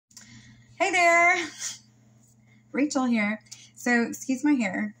Hey there, Rachel here. So excuse my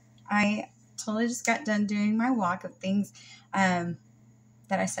hair. I totally just got done doing my walk of things that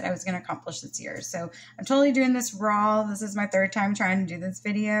I said I was going to accomplish this year. So I'm totally doing this raw. This is my third time trying to do this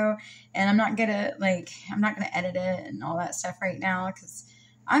video, and I'm not gonna edit it and all that stuff right now because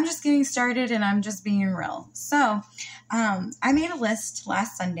I'm just getting started and I'm just being real. So I made a list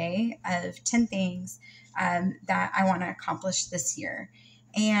last Sunday of 10 things that I want to accomplish this year.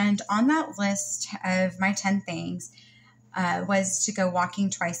 And on that list of my 10 things was to go walking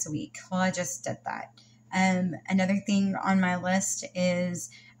twice a week. Well, I just did that. Another thing on my list is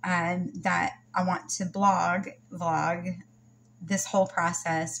that I want to vlog this whole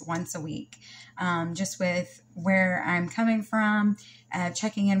process once a week, just with where I'm coming from,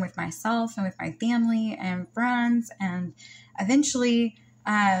 checking in with myself and with my family and friends, and eventually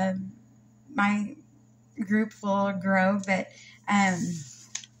my group will grow, but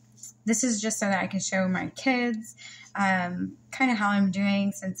this is just so that I can show my kids kind of how I'm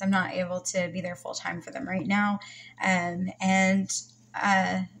doing, since I'm not able to be there full time for them right now.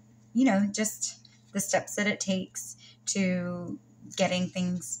 You know, just the steps that it takes to getting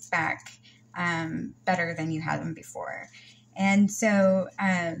things back better than you had them before. And so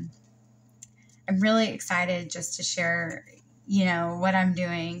I'm really excited just to share, you know, what I'm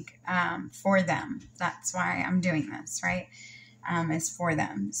doing for them. That's why I'm doing this, right? Is for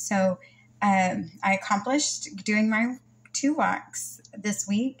them. So I accomplished doing my 2 walks this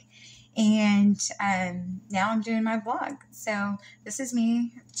week, and now I'm doing my vlog. So this is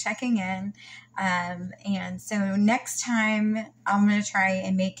me checking in. And so next time I'm going to try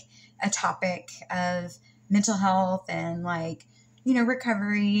and make a topic of mental health and, like, you know,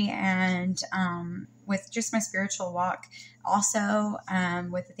 recovery, and with just my spiritual walk, also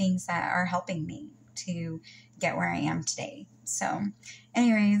with the things that are helping me to get where I am today. So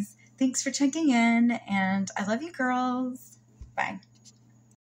anyways, thanks for checking in, and I love you girls. Bye.